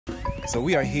So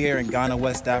we are here in Ghana,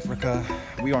 West Africa.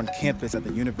 We are on campus at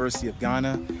the University of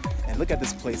Ghana. And look at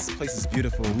this place. This place is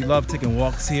beautiful. We love taking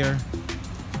walks here.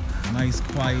 Nice,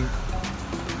 quiet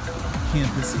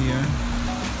campus here.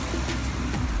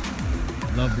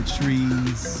 Love the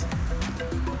trees,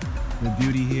 the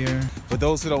beauty here. For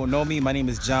those who don't know me, my name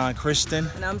is John Christian.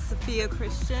 And I'm Sophia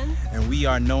Christian. And we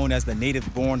are known as the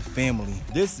Native Borne Family.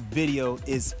 This video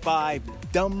is 5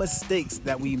 dumb mistakes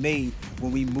that we made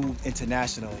when we moved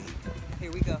internationally. Here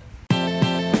we go.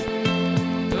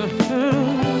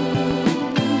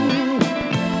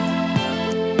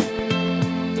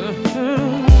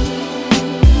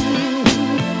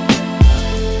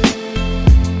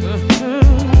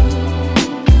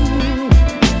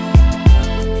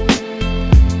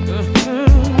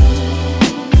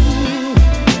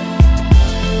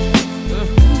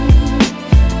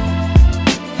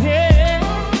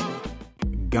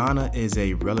 Ghana is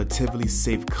a relatively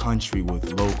safe country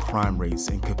with low crime rates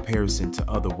in comparison to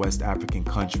other West African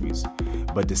countries.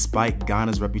 But despite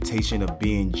Ghana's reputation of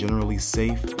being generally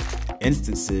safe,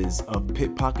 instances of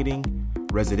pickpocketing,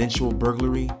 residential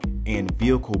burglary, and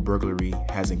vehicle burglary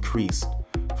has increased.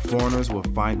 Foreigners will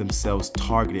find themselves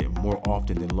targeted more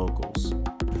often than locals.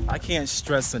 I can't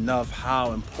stress enough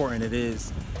how important it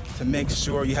is to make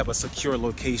sure you have a secure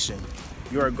location.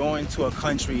 You are going to a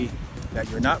country that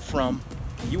you're not from.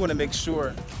 You want to make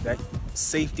sure that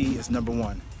safety is number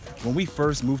one. When we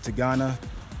first moved to Ghana,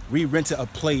 we rented a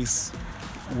place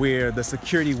where the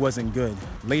security wasn't good.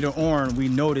 Later on, we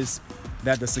noticed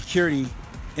that the security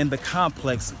in the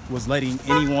complex was letting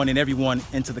anyone and everyone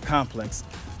into the complex.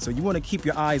 So you want to keep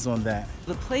your eyes on that.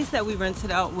 The place that we rented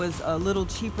out was a little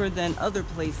cheaper than other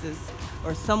places,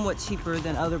 or somewhat cheaper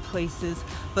than other places,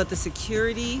 but the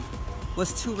security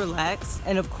was too relaxed.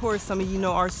 And of course, some of you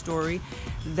know our story,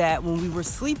 that when we were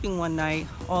sleeping one night,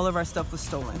 all of our stuff was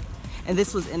stolen. And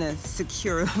this was in a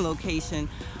secure location,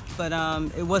 but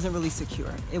it wasn't really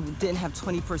secure. It didn't have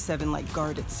 24/7 like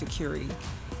guarded security.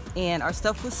 And our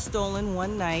stuff was stolen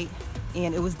one night,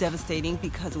 and it was devastating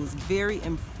because it was very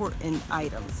important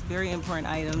items.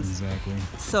 Exactly.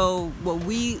 So what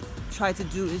we try to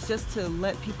do is just to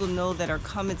let people know that are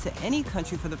coming to any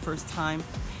country for the first time,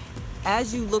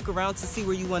 as you look around to see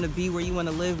where you want to be, where you want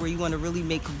to live, where you want to really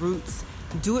make roots,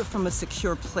 do it from a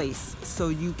secure place so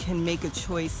you can make a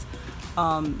choice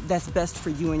that's best for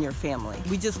you and your family.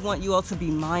 We just want you all to be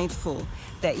mindful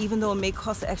that even though it may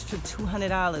cost an extra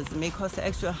 $200, it may cost an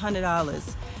extra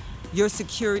 $100, your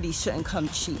security shouldn't come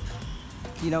cheap.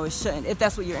 You know, it shouldn't, if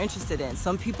that's what you're interested in.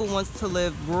 Some people want to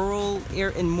live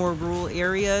in more rural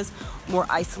areas, more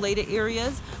isolated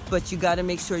areas, but you got to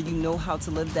make sure you know how to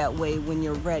live that way when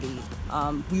you're ready.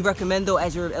 We recommend, though,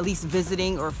 as you're at least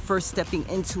visiting or first stepping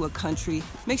into a country,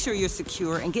 make sure you're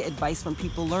secure and get advice from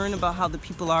people. Learn about how the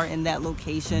people are in that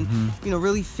location. You know,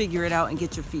 really figure it out and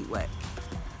get your feet wet.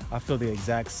 I feel the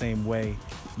exact same way.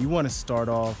 You want to start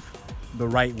off the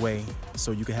right way so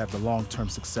you can have the long-term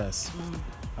success.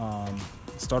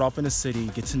 Start off in the city,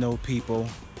 get to know people,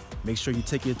 make sure you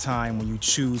take your time when you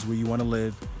choose where you want to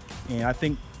live. And I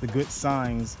think the good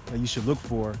signs that you should look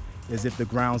for is if the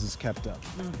grounds is kept up.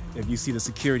 If you see the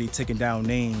security taking down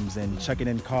names and checking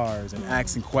in cars and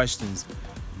asking questions,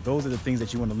 those are the things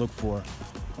that you want to look for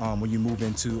when you move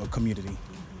into a community.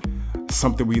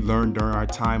 Something we learned during our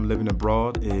time living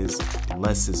abroad is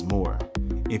less is more.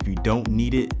 If you don't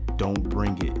need it, don't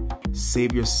bring it.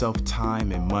 Save yourself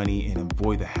time and money and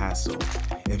avoid the hassle.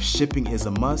 If shipping is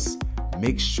a must,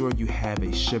 make sure you have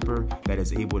a shipper that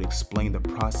is able to explain the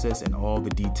process and all the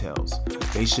details.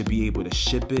 They should be able to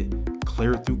ship it,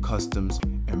 clear it through customs,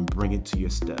 and bring it to your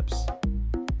steps.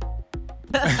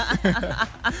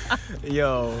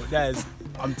 Yo,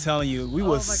 I'm telling you, we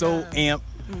were so amped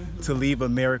to leave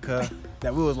America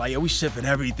that we was like, yo, we shipping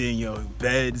everything, yo,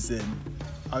 beds and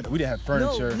we didn't have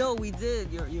furniture. No, we did.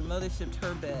 Your mother shipped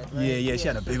her bed, right? Yeah, she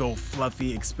had a big old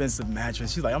fluffy, expensive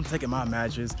mattress. She's like, I'm taking my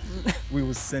mattress. We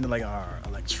was sending like our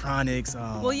electronics,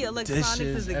 well, yeah, electronics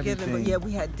dishes, is a given, everything. but yeah,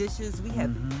 we had dishes.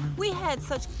 We had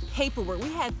such paperwork. We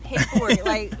had paperwork,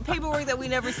 like paperwork that we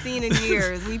never seen in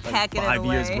years. We pack it away. 5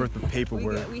 years worth of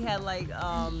paperwork. We had like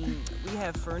we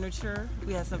had furniture.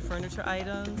 We had some furniture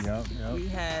items. Yep. We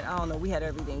had, I don't know, we had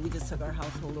everything. We just took our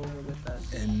household over with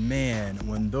us. And man,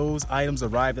 when those items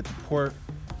arrived at the port,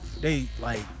 they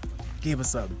like gave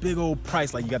us a big old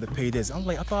price, like you got to pay this. I'm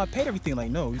like, I thought I paid everything.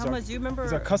 Like, no, how much? Do you remember?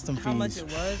 These are custom fees. How much it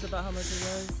was? About how much it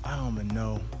was? I don't even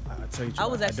know. I tell you, I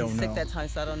was actually sick that time,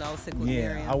 so I don't know. I was sick with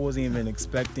Marion. I wasn't even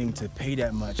expecting to pay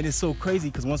that much. And it's so crazy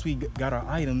because once we got our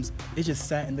items, it just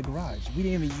sat in the garage. We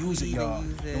didn't even use it, y'all.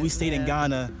 And we stayed in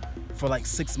Ghana for like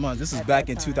 6 months. This was At back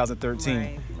that in time. 2013.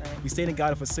 Right. We stayed in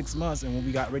Ghana for 6 months, and when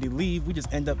we got ready to leave, we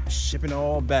just end up shipping it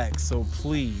all back. So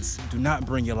please do not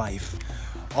bring your life.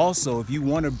 Also, if you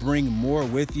want to bring more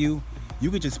with you,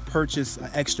 you could just purchase an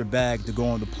extra bag to go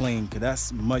on the plane, because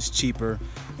that's much cheaper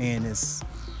and it's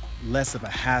less of a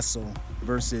hassle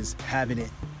versus having it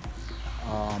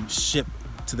shipped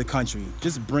to the country.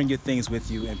 Just bring your things with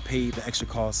you and pay the extra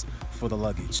cost for the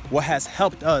luggage. What has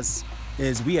helped us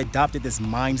is we adopted this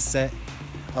mindset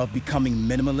of becoming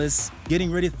minimalist. Getting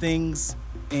rid of things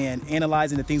and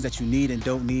analyzing the things that you need and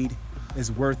don't need is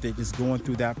worth it, just going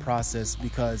through that process,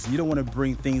 because you don't want to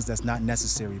bring things that's not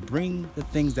necessary. Bring the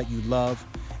things that you love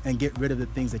and get rid of the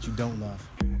things that you don't love.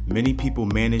 Many people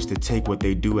manage to take what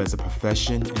they do as a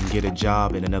profession and get a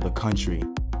job in another country.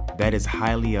 That is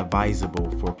highly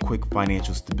advisable for quick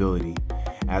financial stability.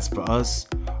 As for us,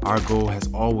 our goal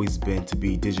has always been to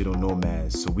be digital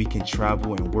nomads so we can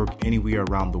travel and work anywhere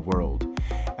around the world.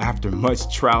 After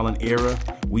much trial and error,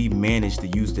 we managed to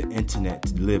use the internet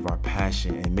to live our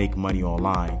passion and make money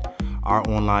online. Our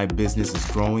online business is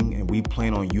growing, and we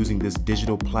plan on using this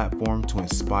digital platform to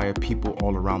inspire people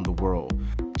all around the world.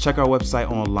 Check our website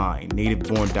online,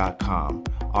 NativeBorne.com.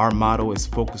 Our motto is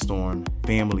focused on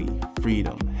family,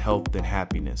 freedom, health, and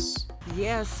happiness.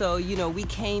 Yeah, so, we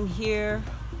came here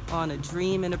on a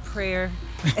dream and a prayer,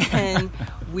 and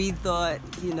we thought,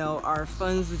 our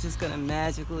funds were just gonna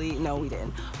magically, no, we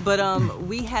didn't. But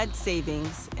we had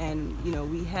savings, and,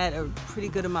 we had a pretty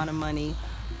good amount of money,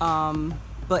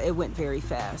 but it went very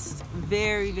fast.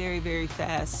 Very, very, very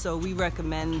fast. So we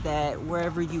recommend that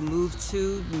wherever you move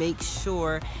to, make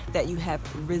sure that you have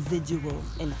residual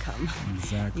income.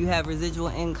 Exactly. You have residual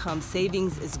income.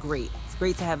 Savings is great. It's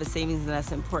great to have a savings, and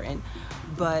that's important.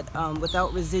 But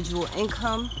without residual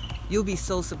income, you'll be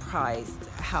so surprised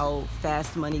how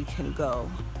fast money can go.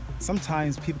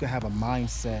 Sometimes people can have a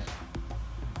mindset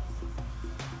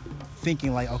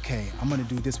thinking like, okay, I'm gonna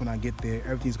do this when I get there,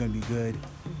 everything's gonna be good.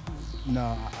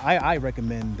 No, I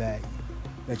recommend that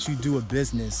you do a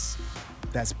business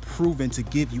that's proven to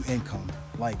give you income.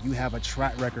 Like, you have a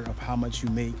track record of how much you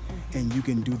make, and you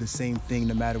can do the same thing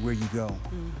no matter where you go.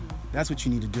 That's what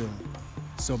you need to do.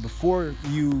 So before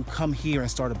you come here and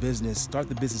start a business, start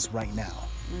the business right now.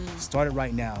 Start it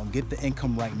right now. Get the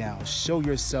income right now. Show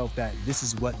yourself that this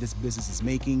is what this business is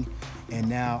making, and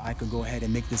now I can go ahead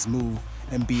and make this move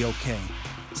and be okay.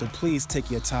 So please take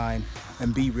your time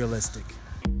and be realistic.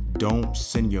 Don't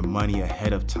send your money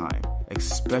ahead of time,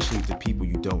 especially to people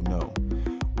you don't know.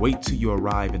 Wait till you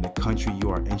arrive in the country you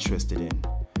are interested in.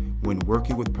 When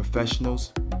working with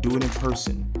professionals, do it in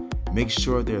person. Make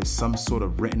sure there is some sort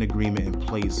of written agreement in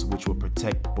place which will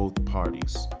protect both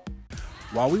parties.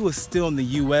 While we were still in the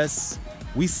US,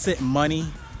 we sent money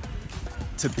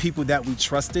to people that we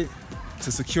trusted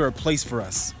to secure a place for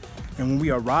us. And when we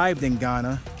arrived in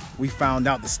Ghana, we found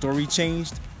out the story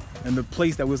changed, and the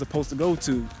place that we were supposed to go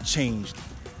to changed.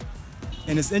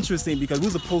 And it's interesting because we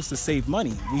were supposed to save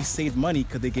money. We saved money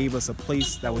because they gave us a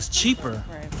place that was cheaper.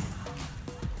 Right.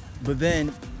 But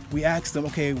then we asked them,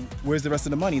 okay, where's the rest of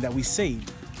the money that we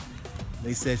saved?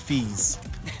 They said fees.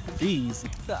 Fees.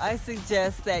 So I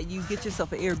suggest that you get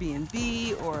yourself an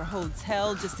Airbnb or a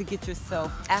hotel just to get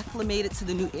yourself acclimated to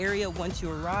the new area once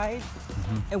you arrive.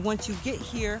 And once you get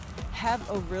here, have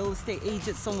a real estate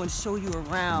agent, someone show you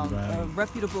around, a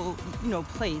reputable,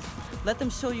 place. Let them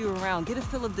show you around. Get a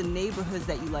feel of the neighborhoods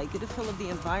that you like. Get a feel of the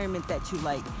environment that you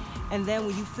like. And then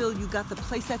when you feel you got the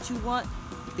place that you want,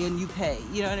 then you pay.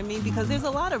 You know what I mean? Because there's a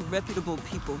lot of reputable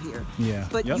people here. Yeah.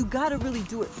 But you gotta really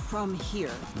do it from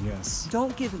here. Yes.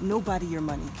 Don't give nobody your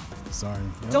money. Sorry.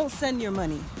 Yep. Don't send your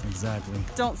money. Exactly.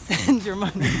 Don't send your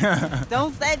money.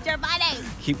 Don't send your money.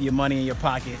 Keep your money in your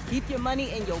pocket. Keep your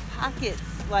money in your pockets.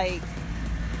 Like,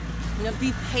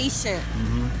 be patient.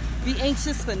 Be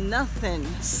anxious for nothing.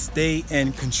 Stay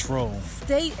in control.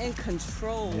 Stay in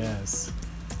control. Yes.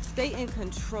 Stay in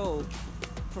control.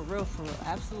 For real,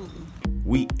 absolutely.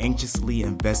 We anxiously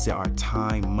invested our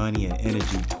time, money, and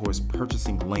energy towards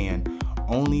purchasing land,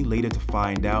 only later to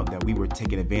find out that we were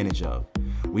taken advantage of.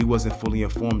 We wasn't fully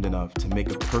informed enough to make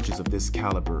a purchase of this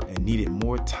caliber and needed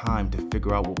more time to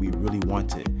figure out what we really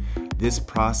wanted. This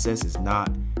process is not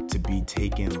to be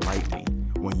taken lightly.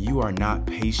 When you are not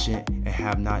patient and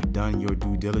have not done your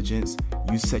due diligence,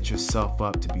 you set yourself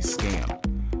up to be scammed.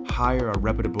 Hire a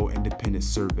reputable independent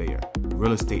surveyor,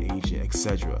 real estate agent,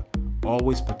 etc.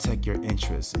 Always protect your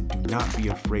interests and do not be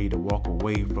afraid to walk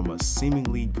away from a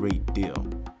seemingly great deal.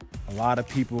 A lot of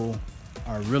people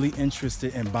are really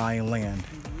interested in buying land.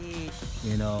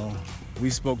 Yes. We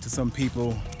spoke to some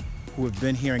people who have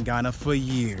been here in Ghana for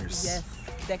years. Yes,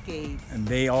 decades. And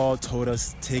they all told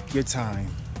us, take your time.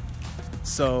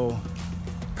 So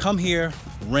come here,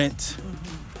 rent,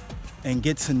 and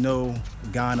get to know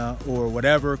Ghana or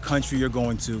whatever country you're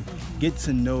going to. Get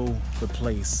to know the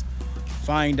place.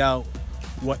 Find out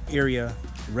what area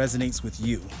resonates with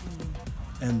you.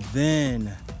 And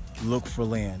then look for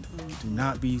land. Do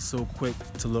not be so quick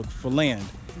to look for land,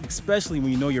 especially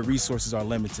when you know your resources are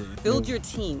limited. Build your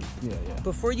team. Yeah.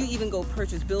 Before you even go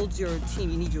purchase, build your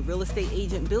team. You need your real estate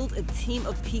agent. Build a team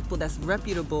of people that's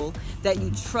reputable, that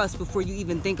you trust before you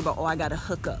even think about, oh, I got to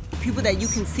hook up. People that you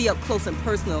can see up close and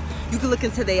personal. You can look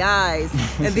into their eyes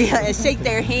and shake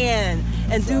their hand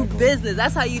and do business.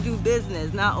 That's how you do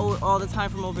business, not all the time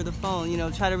from over the phone. You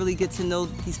know, try to really get to know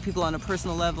these people on a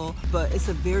personal level. But it's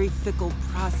a very fickle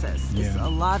process. Yeah. It's a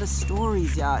lot of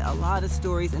stories, y'all. A lot of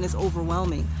stories, and it's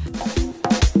overwhelming.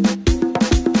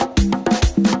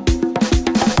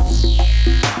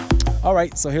 All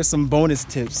right, so here's some bonus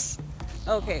tips.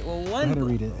 Okay, well, How to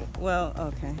read it? Well,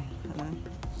 okay. Hold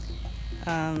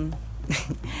on.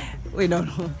 Wait, no.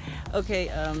 Okay,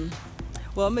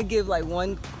 well, I'm gonna give like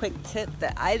one quick tip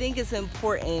that I think is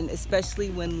important, especially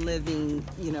when living,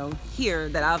 you know, here,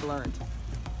 that I've learned.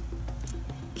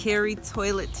 Carry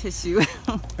toilet tissue.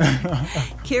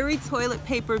 Carry toilet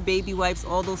paper, baby wipes,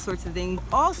 all those sorts of things.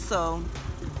 Also,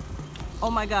 oh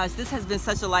my gosh, this has been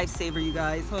such a lifesaver, you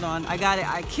guys. Hold on, I got it.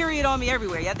 I carry it on me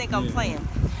everywhere. Y'all think I'm playing.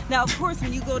 Now, of course,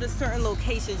 when you go to certain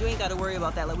locations, you ain't got to worry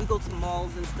about that. Like, we go to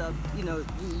malls and stuff, you know,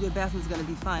 your bathroom's going to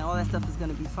be fine. All that stuff is going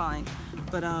to be fine.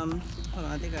 But, hold on,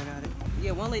 I think I got it.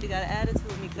 Yeah, one lady got an attitude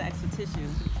with me because I asked for tissue.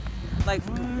 Like,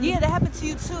 yeah, that happened to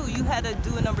you, too. You had to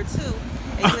do a number 2.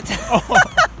 And you went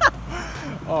to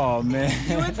Oh, man.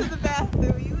 You went to the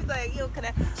bathroom. You was like, yo, can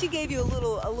I? She gave you a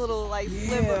little like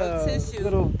sliver of tissue,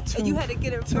 and you had to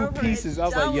get it from her. 2 pieces. I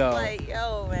was like,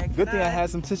 yo, man. Good thing I had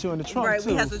some tissue in the trunk, right, too.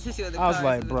 we had some tissue in the car. I was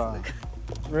like, bro,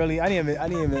 really? I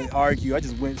didn't even argue. I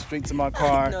just went straight to my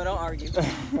car. No, don't argue.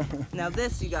 Now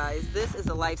this, you guys, this is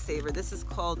a lifesaver. This is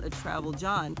called a travel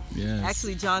John. Yes.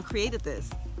 Actually, John created this.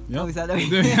 Yep. Oh, he's out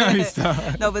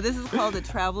there. No, but this is called a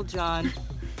travel John.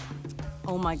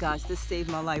 Oh my gosh, this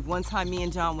saved my life. One time me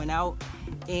and John went out,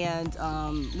 and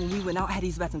when we went out, I had to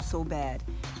use the bathroom so bad.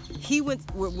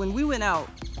 When we went out,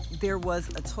 there was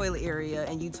a toilet area,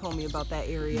 and you told me about that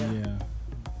area. Yeah.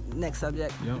 Next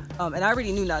subject. Yep. And I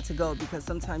already knew not to go because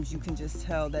sometimes you can just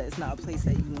tell that it's not a place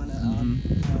that you want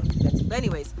to get to. But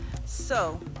anyways,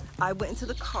 so I went into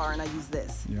the car and I used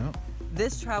this. Yep.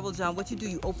 This travel John, what you do,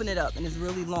 you open it up and it's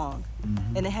really long,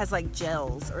 and it has like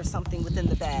gels or something within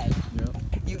the bag. Yep.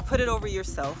 You put it over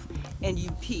yourself and you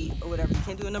pee or whatever. You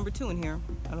can't do a number 2 in here,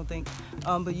 I don't think.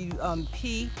 But you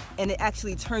pee, and it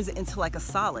actually turns it into like a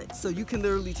solid. So you can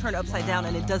literally turn it upside down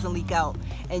and it doesn't leak out.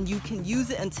 And you can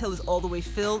use it until it's all the way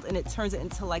filled, and it turns it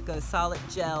into like a solid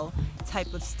gel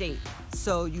type of state.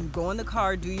 So you go in the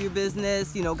car, do your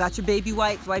business, you know, got your baby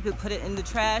wipes, wipe it, put it in the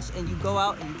trash, and you go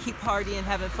out and you keep partying,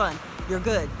 having fun. You're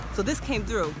good. So this came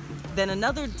through. Then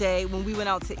another day when we went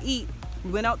out to eat,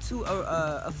 we went out to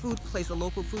a food place, a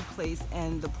local food place,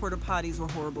 and the porta potties were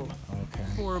horrible. Okay.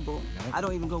 Horrible. Yep. I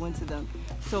don't even go into them.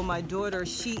 So my daughter,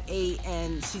 she ate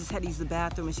and she just had to use the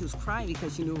bathroom, and she was crying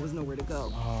because she knew there was nowhere to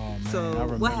go. Oh man, so I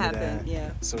remember what happened? that.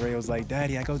 Yeah. Soraya was like,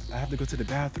 "Daddy, I have to go to the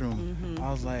bathroom."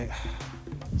 I was like,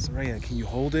 "Soraya, can you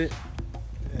hold it?"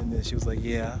 And then she was like,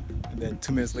 "Yeah." And then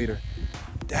 2 minutes later,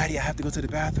 "Daddy, I have to go to the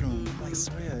bathroom." I'm like,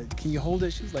 "Soraya, can you hold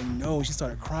it?" She was like, "No." She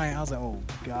started crying. I was like, "Oh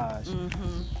gosh."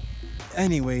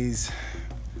 Anyways,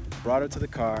 brought her to the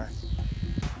car.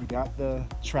 We got the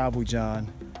travel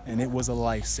John, and it was a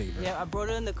lifesaver. Yeah, I brought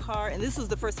her in the car, and this was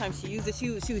the first time she used it. She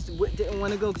didn't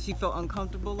want to go because she felt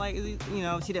uncomfortable, like, you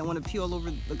know, she didn't want to pee all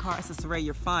over the car. I said, "Soraya,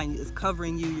 you're fine. It's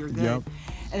covering you. You're good." Yep.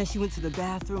 And then she went to the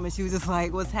bathroom, and she was just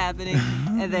like, "What's happening?"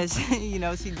 And then she, you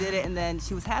know, she did it, and then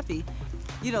she was happy.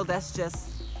 You know, that's just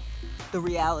the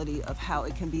reality of how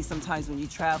it can be sometimes when you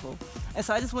travel. And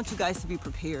so I just want you guys to be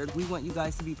prepared. We want you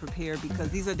guys to be prepared because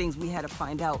these are things we had to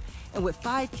find out. And with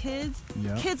 5 kids,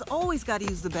 kids always got to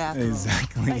use the bathroom.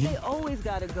 Exactly. Like, they always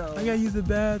got to go. I gotta use the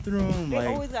bathroom. They like,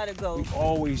 always got to go. We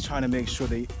always trying to make sure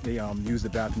they use the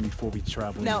bathroom before we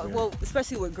travel. Now, anywhere. well,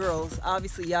 especially with girls,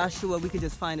 obviously Joshua, we could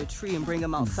just find a tree and bring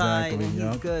him outside, and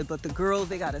he's good. But the girls,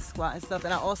 they got to squat and stuff.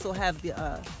 And I also have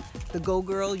the Go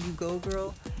Girl, You Go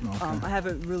Girl. Okay. I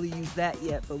haven't really used that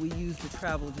yet, but we use the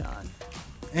Travel John.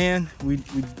 And we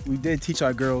did teach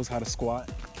our girls how to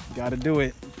squat. Got to do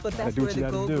it. But that's where the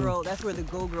Go Girl. That's where the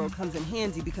Go Girl comes in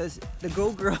handy, because the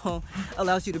Go Girl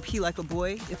allows you to pee like a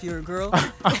boy if you're a girl.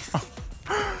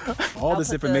 All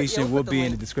this information will be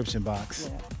in the description box.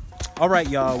 Yeah. All right,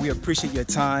 y'all. We appreciate your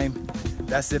time.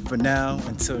 That's it for now.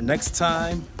 Until next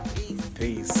time. Peace.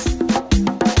 Peace.